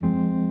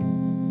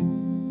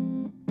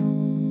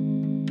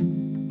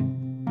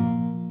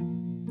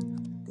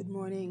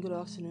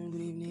afternoon, good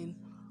evening.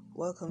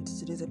 Welcome to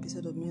today's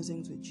episode of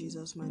Musings with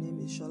Jesus. My name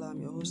is Shola. I'm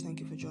your host. Thank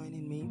you for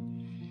joining me.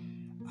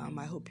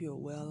 I hope you're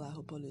well. I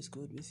hope all is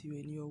good with you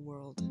in your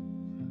world.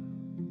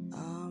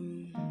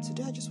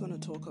 Today I just want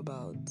to talk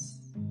about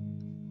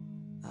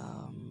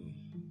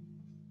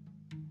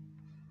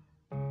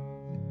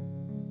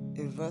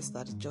a verse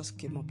that just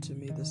came up to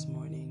me this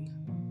morning.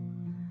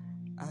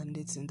 And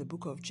it's in the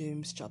book of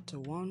James chapter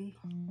 1,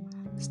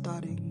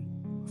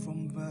 starting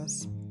from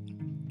verse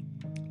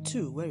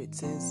 2, where it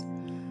says,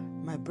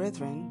 "My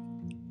brethren,"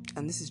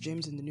 and this is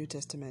James in the New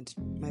Testament,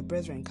 "My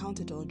brethren, count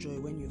it all joy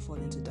when you fall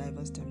into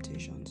diverse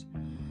temptations,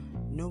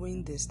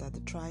 knowing this, that the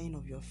trying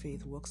of your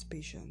faith works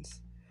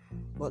patience.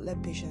 But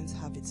let patience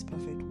have its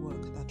perfect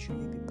work, that you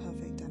may be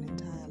perfect and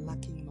entire,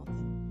 lacking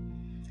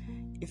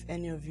nothing. If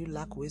any of you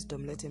lack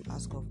wisdom, let him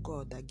ask of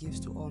God, that gives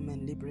to all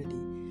men liberally,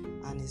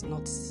 and is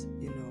not,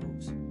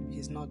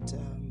 he's not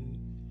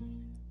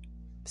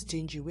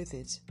stingy with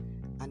it,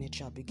 and it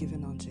shall be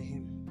given unto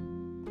him.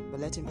 But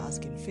let him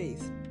ask in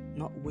faith,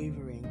 not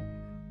wavering,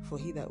 for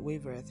he that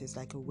wavereth is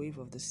like a wave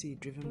of the sea,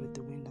 driven with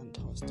the wind and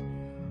tossed.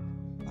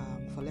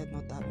 For let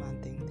not that man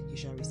think he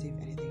shall receive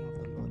anything of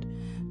the Lord."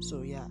 So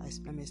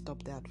let me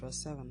stop there at verse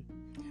 7.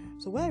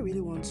 So what I really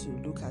want to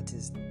look at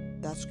is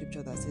that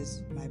scripture that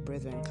says, "My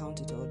brethren,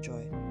 count it all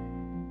joy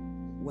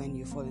when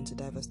you fall into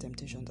diverse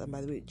temptations." And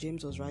by the way,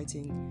 James was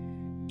writing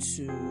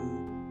to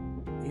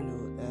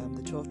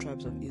the 12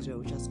 tribes of Israel,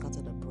 which are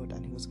scattered abroad,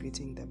 and he was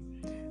greeting them.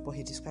 But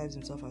he describes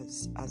himself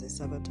as a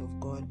servant of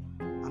God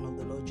and of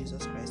the Lord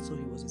Jesus Christ. So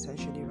he was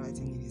essentially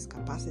writing in his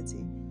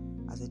capacity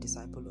as a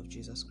disciple of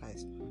Jesus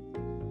Christ.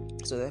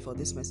 So therefore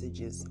this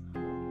message is,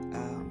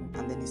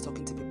 and then he's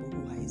talking to people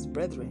who are his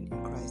brethren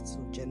in Christ.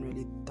 So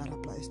generally that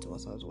applies to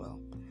us as well.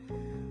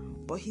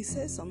 But he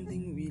says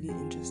something really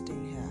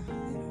interesting here,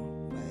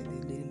 by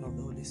the leading of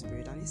the Holy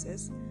Spirit. And he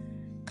says,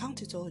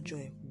 count it all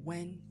joy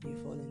when you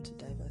fall into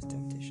diverse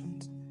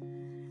temptations.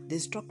 The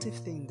instructive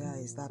thing there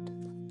is that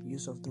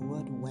use of the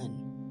word when.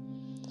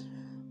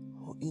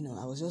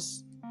 I was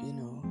just,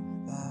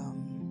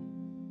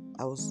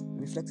 I was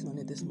reflecting on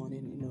it this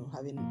morning,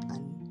 having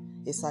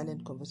a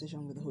silent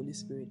conversation with the Holy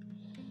Spirit.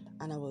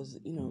 And I was,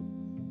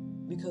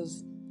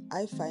 because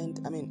I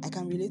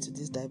can relate to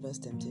these diverse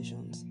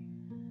temptations.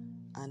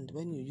 And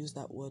when you use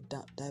that word,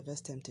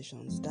 diverse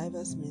temptations,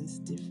 diverse means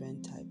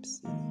different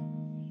types.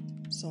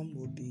 Some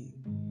will be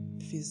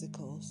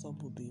physical, some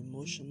will be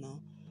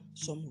emotional,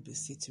 some will be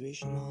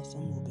situational,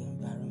 some will be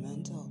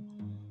environmental,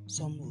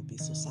 some will be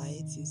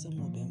society, some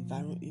will be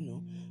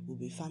will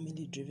be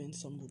family driven,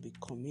 some will be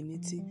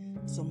community,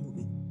 some will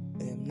be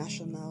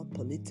national,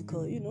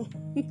 political,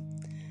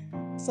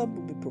 some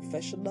will be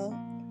professional,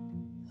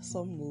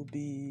 some will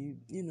be,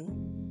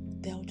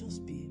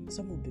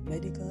 some will be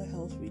medical,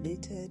 health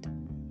related,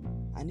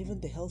 and even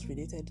the health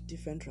related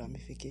different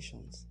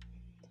ramifications.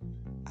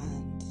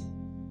 And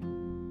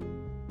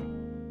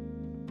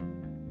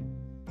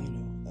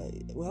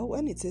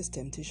when it says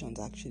temptations,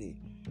 actually,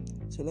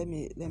 so let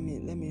me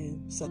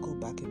circle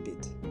back a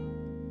bit.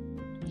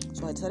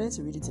 So I decided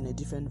to read it in a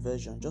different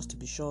version, just to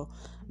be sure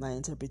my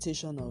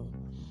interpretation of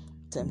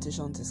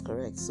temptations is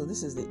correct. So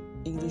this is the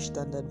English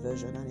Standard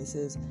Version, and it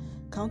says,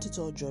 "Count it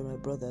all joy, my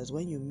brothers,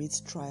 when you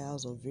meet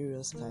trials of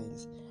various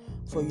kinds,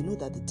 for you know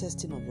that the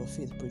testing of your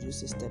faith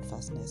produces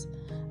steadfastness,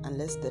 and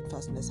let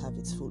steadfastness have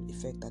its full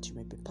effect, that you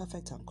may be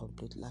perfect and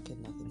complete,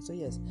 lacking nothing." So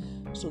yes,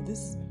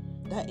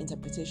 that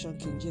interpretation,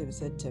 King James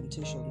said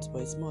temptations,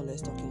 but it's more or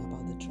less talking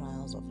about the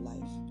trials of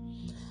life.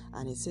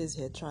 And it says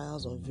here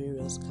trials of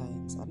various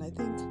kinds. And I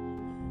think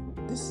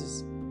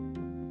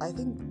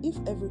if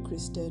every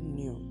Christian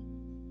knew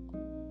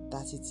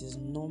that it is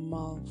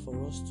normal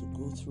for us to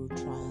go through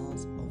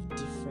trials of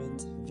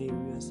different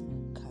various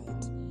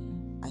kinds,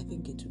 I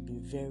think it would be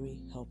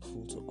very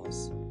helpful to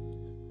us.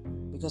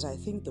 Because I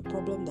think the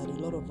problem that a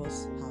lot of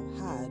us have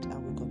had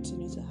and will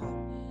continue to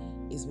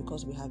have is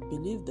because we have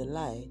believed the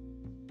lie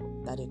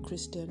that a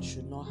Christian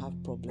should not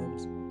have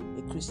problems,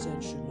 a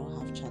Christian should not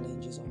have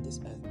challenges on this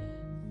earth.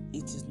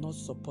 It is not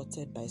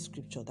supported by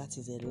scripture. That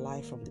is a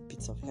lie from the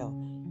pits of hell.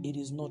 It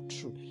is not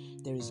true.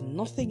 There is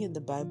nothing in the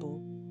Bible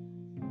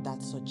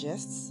that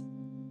suggests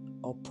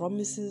or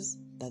promises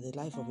that the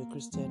life of a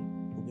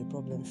Christian will be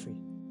problem-free.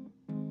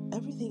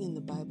 Everything in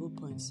the Bible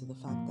points to the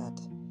fact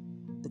that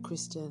the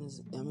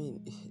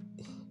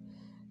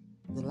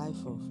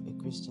life of a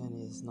Christian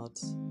is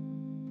not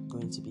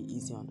going to be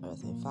easy on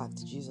earth. In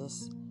fact,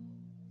 Jesus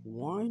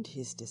warned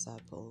his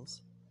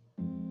disciples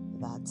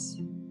that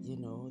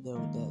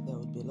there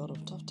would be a lot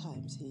of tough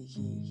times.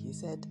 He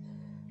said,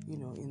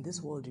 in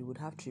this world you would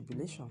have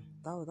tribulation.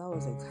 That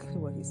was exactly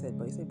what he said.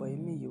 But he said, but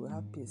in me you will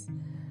have peace.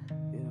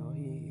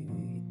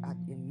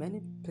 In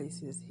many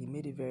places he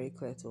made it very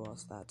clear to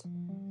us that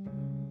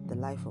the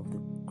life of the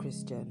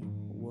Christian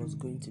was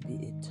going to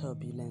be a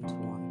turbulent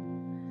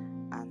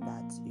one, and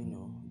that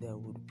there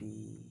would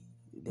be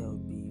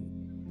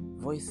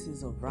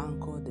voices of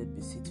rancor, there'd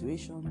be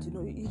situations.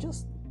 He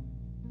just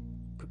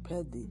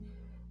prepared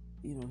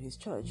his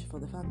church for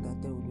the fact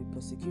that there would be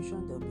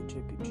persecution, there would be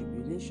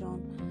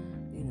tribulation,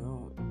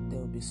 there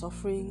will be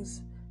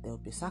sufferings, there will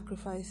be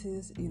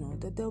sacrifices,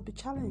 there will be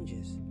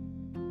challenges.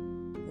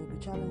 There will be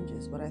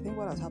challenges. But I think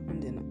what has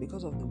happened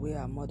because of the way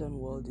our modern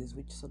world is,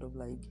 which sort of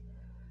like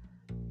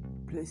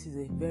places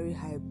a very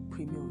high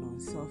premium on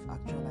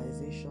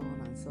self-actualization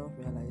and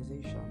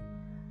self-realization,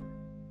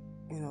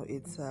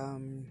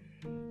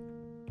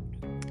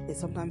 it's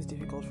sometimes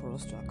difficult for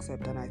us to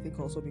accept. And I think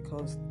also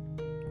because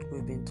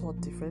we've been taught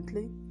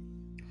differently,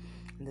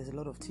 and there's a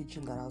lot of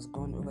teaching that has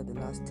gone over the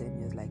last 10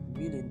 years, like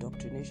real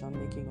indoctrination,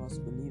 making us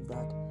believe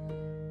that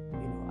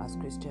as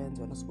Christians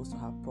we're not supposed to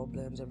have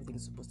problems,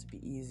 everything's supposed to be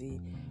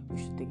easy, we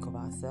should think of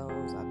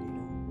ourselves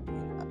and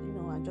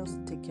and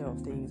just take care of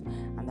things,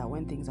 and that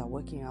when things are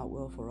working out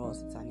well for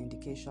us, it's an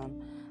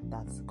indication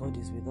that God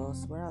is with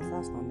us, whereas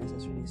that's not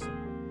necessarily so.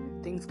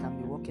 Things can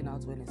be working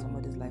out well in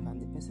somebody's life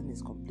and the person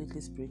is completely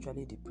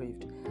spiritually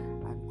depraved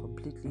and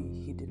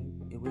completely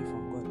hidden away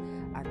from God,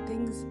 and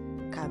things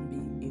can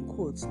be, in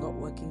quotes, not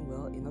working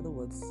well. In other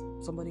words,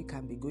 somebody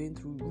can be going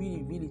through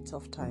really, really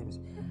tough times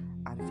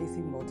and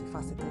facing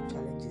multifaceted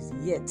challenges,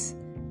 yet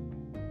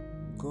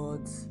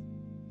God's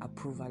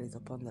approval is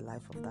upon the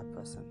life of that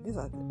person. These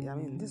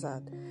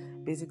are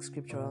basic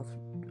scriptural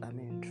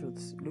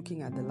truths.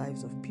 Looking at the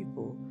lives of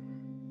people,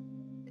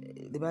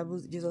 the Bible,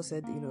 Jesus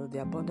said, the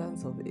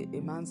abundance of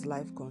a man's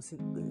life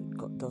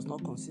does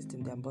not consist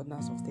in the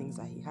abundance of things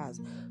that he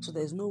has. So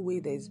there's no way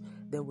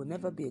there will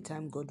never be a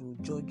time God will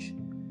judge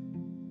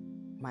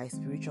my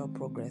spiritual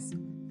progress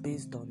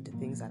based on the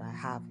things that I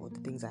have, or the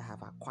things I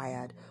have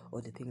acquired,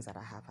 or the things that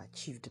I have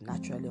achieved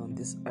naturally on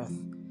this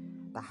earth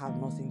that have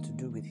nothing to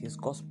do with his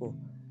gospel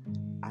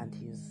and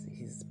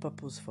his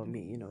purpose for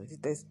me.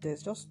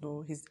 There's just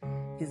no, he's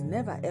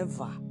never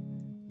ever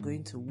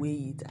going to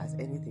weigh it as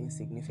anything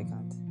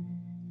significant,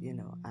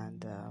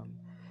 and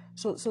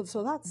so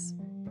that's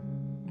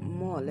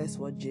more or less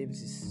what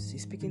James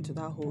is speaking to,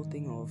 that whole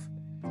thing of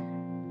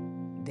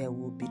there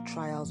will be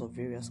trials of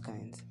various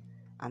kinds,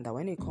 and that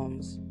when it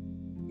comes,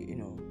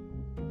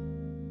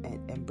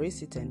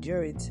 embrace it,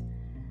 endure it,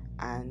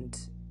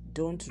 and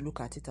don't look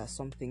at it as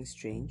something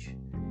strange,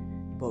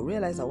 but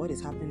realize that what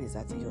is happening is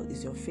that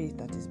it's your faith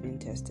that is being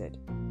tested,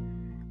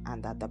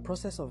 and that the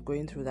process of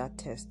going through that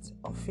test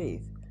of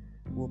faith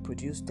will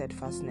produce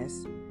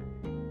steadfastness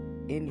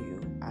in you,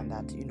 and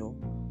that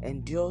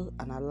endure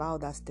and allow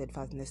that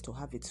steadfastness to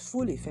have its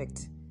full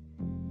effect,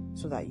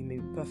 so that you may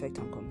be perfect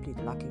and complete,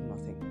 lacking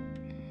nothing.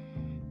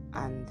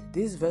 And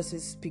these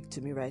verses speak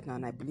to me right now,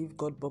 and I believe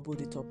God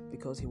bubbled it up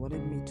because he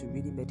wanted me to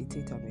really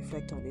meditate and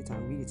reflect on it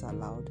and read it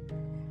aloud,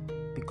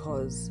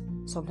 because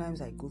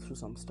sometimes I go through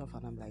some stuff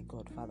and I'm like,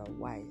 God, Father,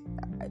 why?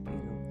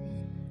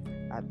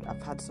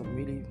 I've had some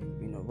really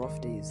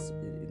rough days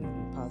in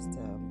the past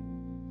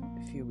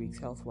few weeks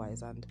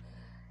health-wise, and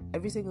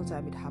every single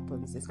time it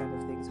happens, this kind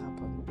of things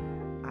happen,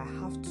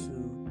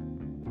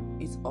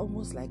 it's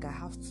almost like I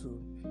have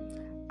to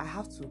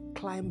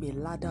climb a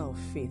ladder of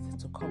faith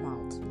to come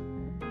out.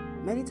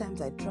 Many times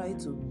I try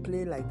to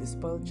play like the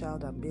spoiled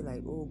child and be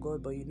like, oh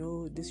God, but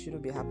this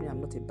shouldn't be happening, I'm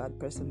not a bad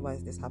person, why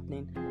is this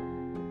happening?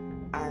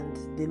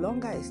 And the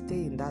longer I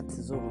stay in that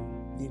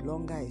zone, the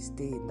longer I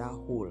stay in that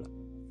hole.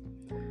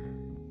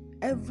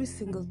 Every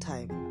single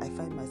time I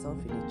find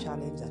myself in a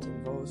challenge that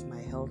involves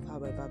my health,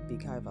 however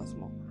big, however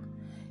small,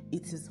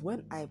 it is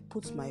when I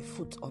put my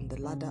foot on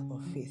the ladder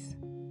of faith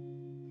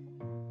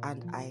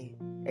and I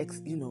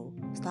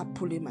start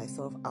pulling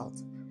myself out,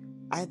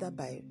 either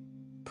by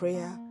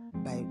prayer,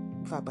 by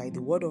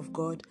the word of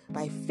God,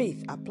 by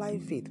faith,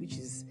 applying faith, which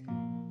is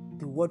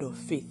the word of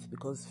faith,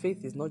 because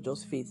faith is not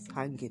just faith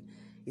hanging,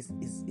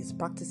 it's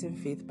practicing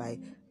faith by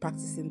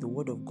practicing the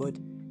word of God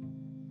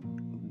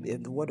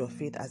and the word of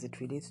faith as it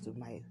relates to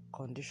my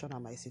condition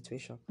and my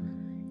situation.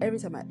 Every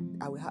time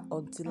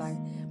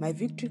my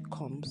victory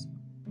comes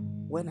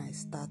when I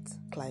start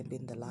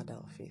climbing the ladder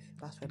of faith.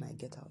 That's when I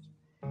get out.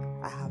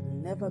 I have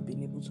never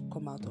been able to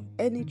come out of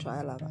any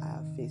trial I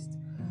have faced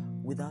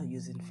without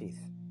using faith.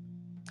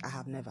 I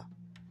have never.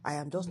 I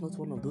am just not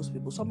one of those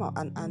people. Somehow,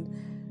 and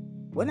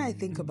when I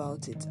think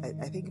about it,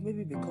 I think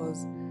maybe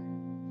because,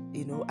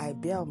 I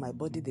bear on my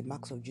body the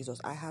marks of Jesus.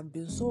 I have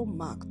been so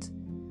marked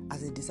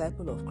as a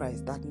disciple of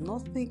Christ that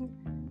nothing,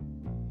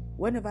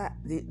 whenever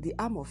the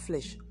arm of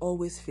flesh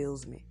always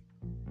fails me.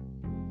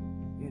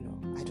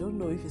 I don't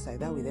know if it's like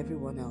that with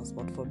everyone else,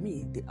 but for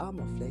me, the arm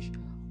of flesh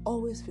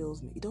always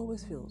fails me. It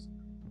always fails.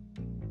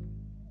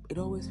 It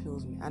always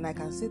fails me. And I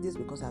can say this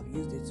because I've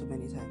used it so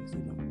many times,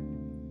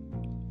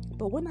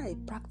 But when I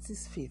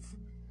practice faith,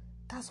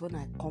 that's when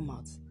I come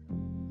out.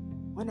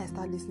 When I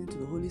start listening to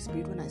the Holy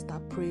Spirit, when I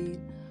start praying,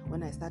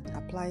 when I start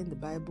applying the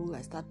Bible,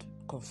 I start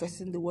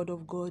confessing the word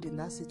of God in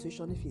that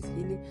situation, if it's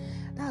healing,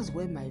 that's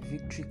when my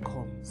victory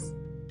comes.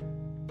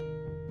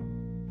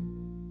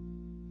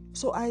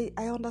 So I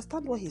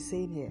understand what he's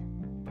saying here,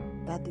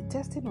 that the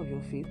testing of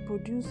your faith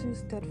produces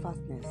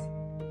steadfastness.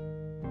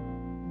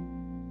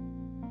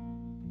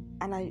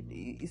 And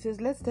he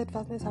says, let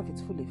steadfastness have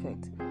its full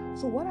effect.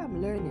 So what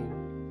I'm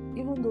learning,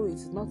 even though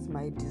it's not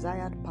my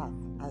desired path,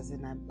 as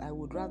in I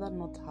would rather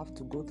not have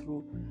to go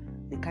through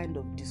the kind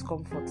of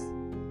discomfort,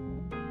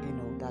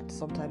 that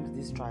sometimes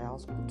these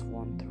trials put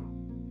one through.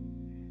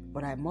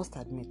 But I must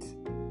admit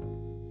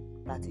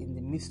that in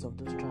the midst of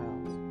those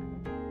trials,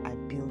 I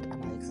build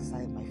and I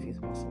exercise my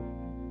faith muscle.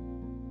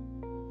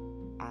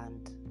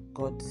 And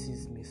God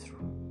sees me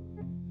through.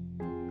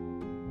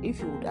 If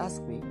you would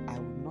ask me, I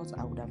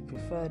would have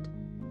preferred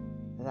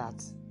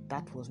that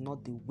was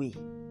not the way,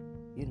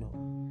 And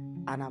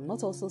I'm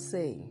not also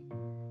saying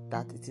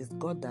that it is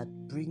God that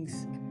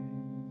brings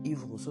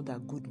evil so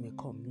that good may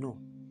come. No.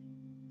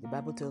 The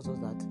Bible tells us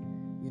that,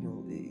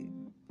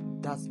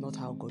 that's not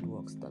how God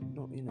works.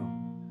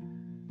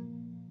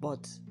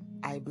 But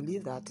I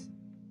believe that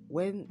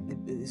when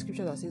the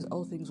scripture that says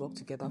all things work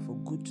together for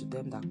good to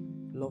them that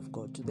love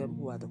God, to them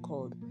who are the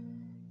called,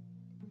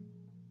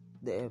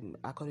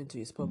 according to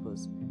his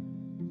purpose,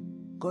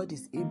 God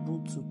is able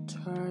to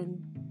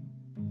turn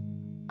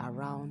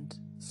around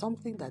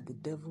something that the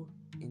devil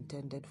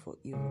intended for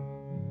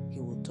evil. He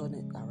will turn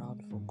it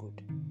around for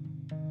good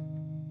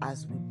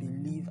as we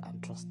believe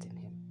and trust in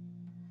him.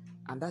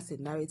 And that's a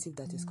narrative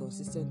that is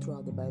consistent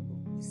throughout the Bible.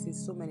 You see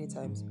so many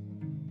times,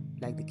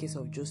 like the case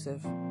of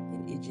Joseph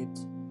in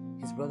Egypt.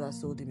 His brothers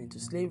sold him into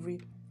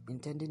slavery,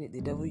 intending it,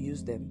 the devil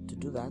used them to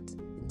do that,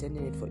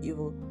 intending it for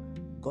evil.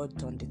 God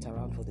turned it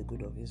around for the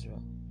good of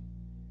Israel.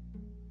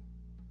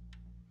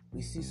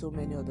 We see so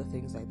many other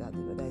things like that.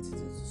 Whether it's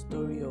a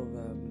story of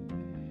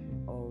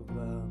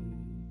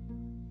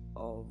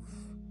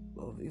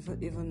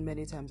even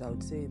many times I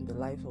would say in the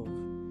life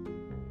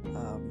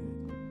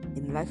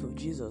of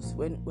Jesus,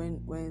 when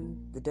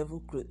the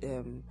devil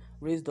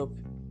raised up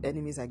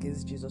enemies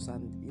against Jesus,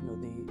 and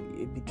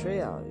the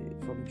betrayal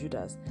from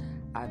Judas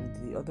and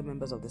the other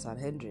members of the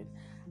Sanhedrin,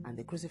 and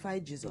they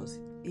crucified Jesus.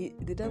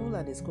 The devil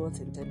and his cohorts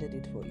intended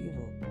it for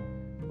evil,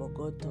 but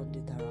God turned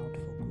it around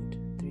for good.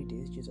 3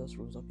 days, Jesus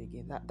rose up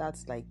again.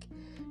 That's like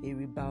a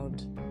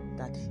rebound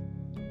that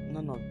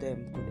none of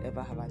them could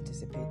ever have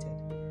anticipated.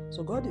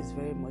 So God is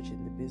very much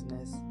in the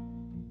business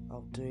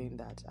of doing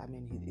that. I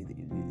mean,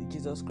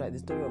 Jesus Christ, the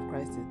story of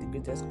Christ is the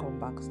greatest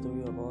comeback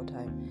story of all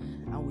time.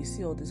 And we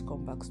see all these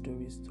comeback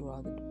stories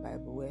throughout the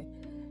Bible where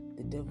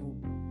the devil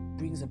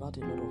brings about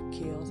a lot of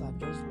chaos and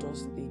just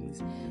does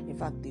things. In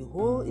fact,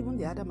 even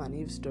the Adam and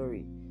Eve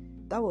story,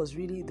 that was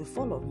really the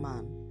fall of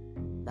man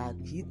that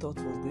he thought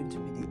was going to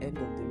be the end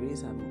of the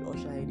race and would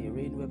usher in a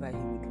reign whereby he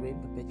would reign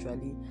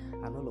perpetually,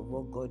 and all of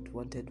what God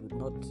wanted would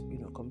not,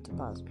 come to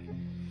pass.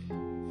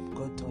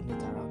 God turned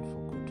it around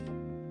for good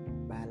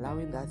by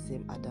allowing that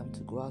same Adam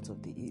to go out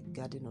of the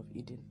Garden of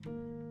Eden,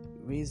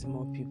 raise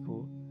more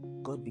people.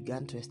 God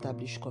began to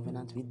establish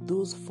covenant with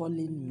those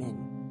fallen men,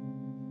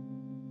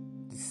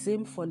 the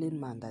same fallen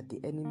man that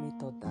the enemy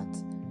thought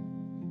that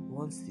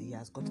once he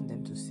has gotten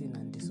them to sin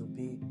and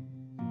disobey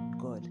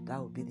God,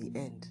 that would be the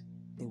end.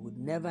 They would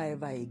never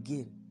ever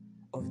again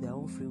of their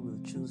own free will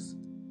choose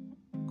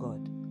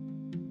God.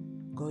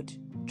 God,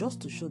 just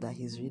to show that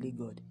he's really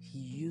God, he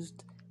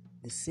used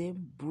the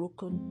same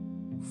broken,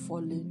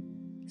 fallen,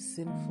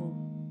 sinful,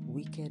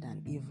 wicked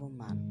and evil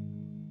man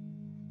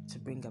to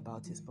bring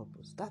about his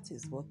purpose. That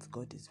is what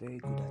God is very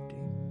good at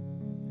doing.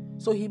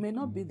 So he may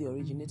not be the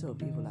originator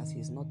of evil, as he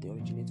is not the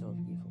originator of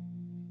evil.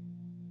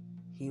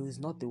 He is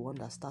not the one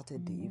that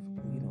started the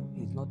evil,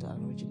 he's not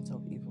an originator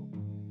of evil.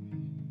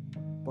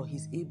 But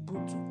he's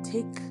able to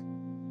take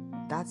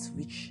that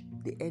which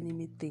the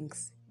enemy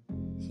thinks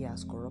he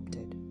has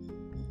corrupted,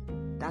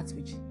 that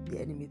which the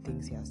enemy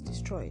thinks he has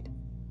destroyed,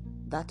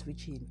 that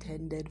which he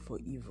intended for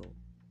evil,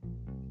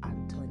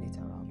 and turn it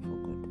around for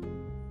good.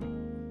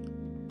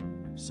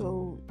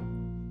 So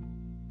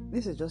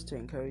this is just to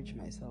encourage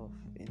myself,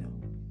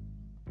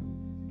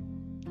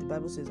 The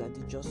Bible says that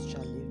the just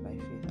shall live by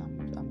faith.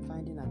 I'm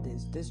finding that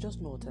there's just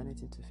no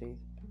alternative to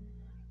faith.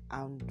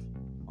 And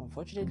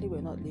unfortunately,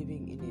 we're not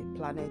living in a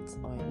planet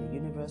or in a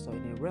universe or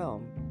in a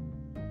realm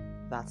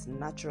that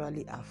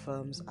naturally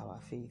affirms our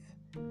faith.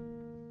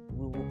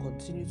 We will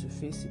continue to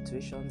face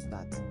situations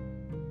that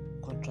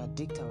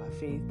contradict our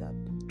faith, that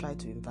try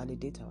to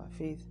invalidate our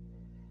faith.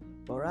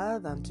 But rather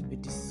than to be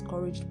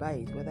discouraged by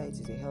it, whether it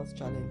is a health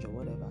challenge or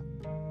whatever,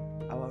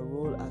 our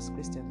role as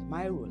Christians,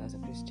 my role as a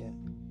Christian,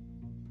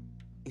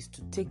 is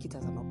to take it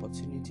as an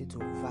opportunity to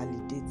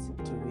validate,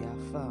 to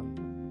reaffirm,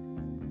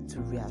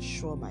 to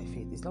reassure my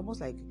faith. It's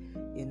almost like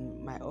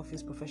in my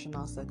office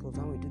professional circles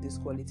when we do these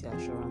quality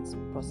assurance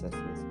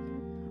processes,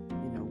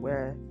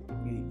 where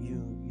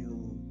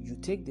you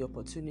take the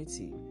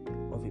opportunity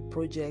of a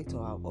project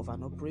or of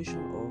an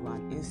operation or of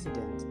an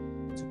incident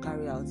to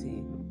carry out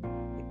a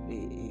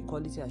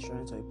quality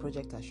assurance or a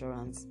project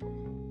assurance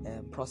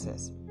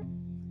process.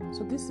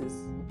 So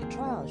a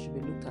trial should be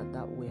looked at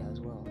that way as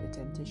well. A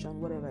temptation,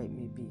 whatever it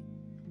may be,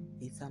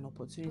 it's an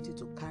opportunity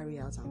to carry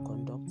out and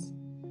conduct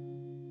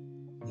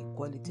a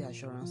quality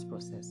assurance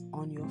process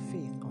on your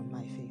faith, on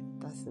my faith.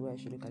 That's the way I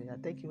should look at it.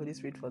 And thank you, Holy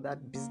Spirit, for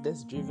that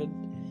business-driven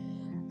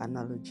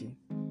analogy.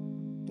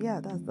 Yeah,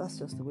 that's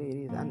just the way it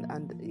is.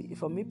 And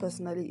for me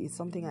personally, it's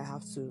something I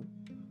have to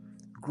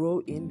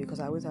grow in, because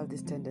I always have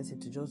this tendency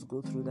to just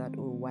go through that.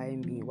 Oh, why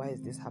me? Why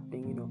is this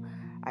happening?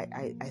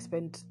 I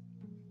spent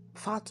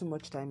far too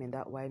much time in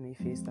that why me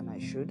phase than I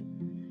should.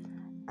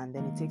 and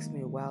then it takes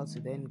me a while to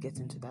then get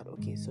into that.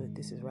 Okay, so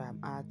this is where I'm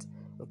at.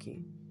 Okay,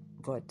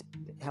 God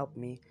help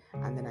me,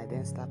 and then I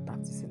then start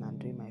practicing and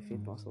doing my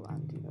faith muscle,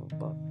 and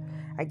but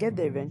I get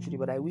there eventually.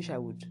 But I wish I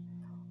would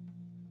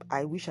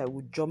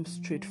jump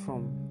straight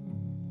from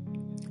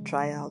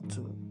trial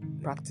to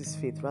practice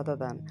faith rather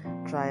than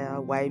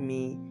trial, why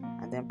me,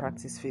 and then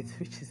practice faith,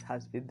 which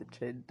has been the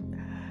trend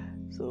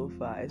so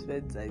far. I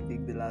spent, I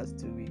think, the last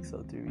 2 weeks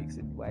or 3 weeks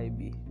in why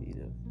me,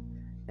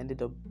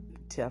 ended up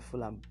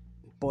tearful and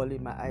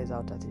bawling my eyes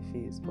out at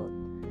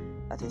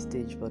a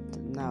stage, but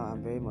now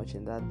I'm very much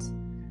in that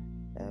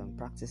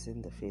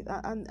practicing the faith,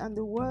 and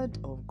the word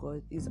of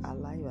God is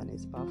alive and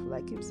it's powerful.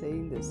 I keep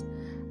saying this.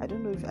 I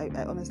don't know if I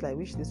honestly, I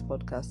wish this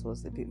podcast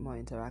was a bit more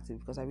interactive,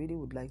 because I really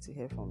would like to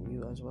hear from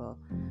you as well.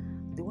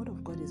 The word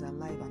of God is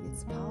alive and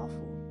it's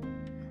powerful.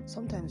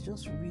 Sometimes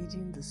just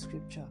reading the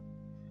scripture,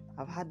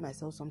 I've had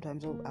myself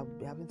sometimes, I'll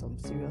be having some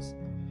serious,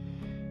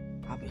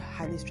 I'll be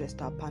highly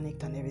stressed out,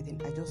 panicked and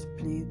everything. I just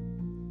play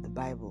the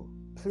Bible,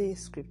 play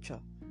scripture.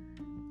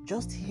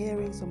 Just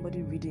hearing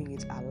somebody reading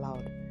it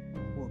aloud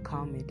will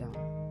calm me down.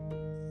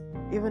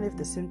 Even if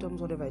the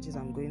symptoms, whatever it is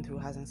I'm going through,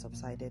 hasn't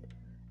subsided,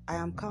 I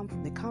am calm.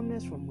 The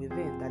calmness from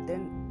within that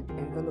then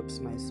envelops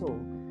my soul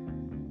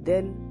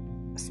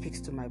then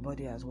speaks to my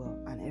body as well,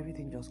 and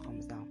everything just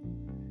comes down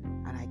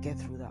and I get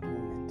through that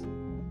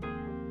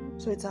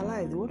moment. So it's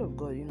alive. The word of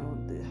God,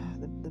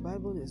 the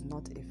Bible is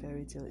not a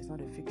fairy tale, it's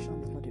not a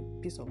fiction, it's not a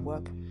piece of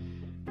work.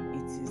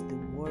 It is the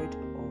word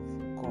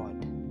of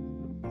God.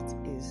 It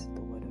is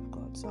the word of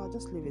God. So I'll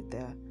just leave it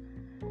there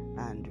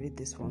and read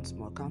this once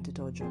more. Count it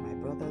all joy, my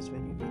brothers,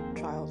 when you meet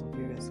trials of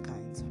various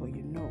kinds, for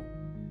you know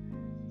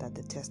that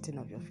the testing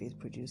of your faith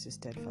produces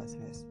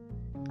steadfastness.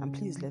 And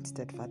please let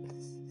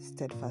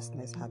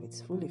steadfastness have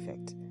its full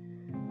effect,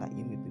 that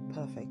you may be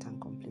perfect and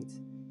complete,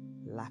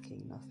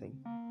 lacking nothing.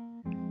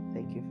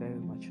 Thank you very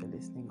much for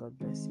listening. God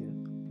bless you.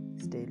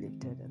 Stay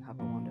lifted and have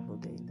a wonderful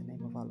day in the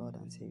name of our Lord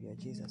and Savior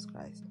Jesus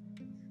Christ.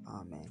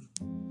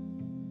 Amen.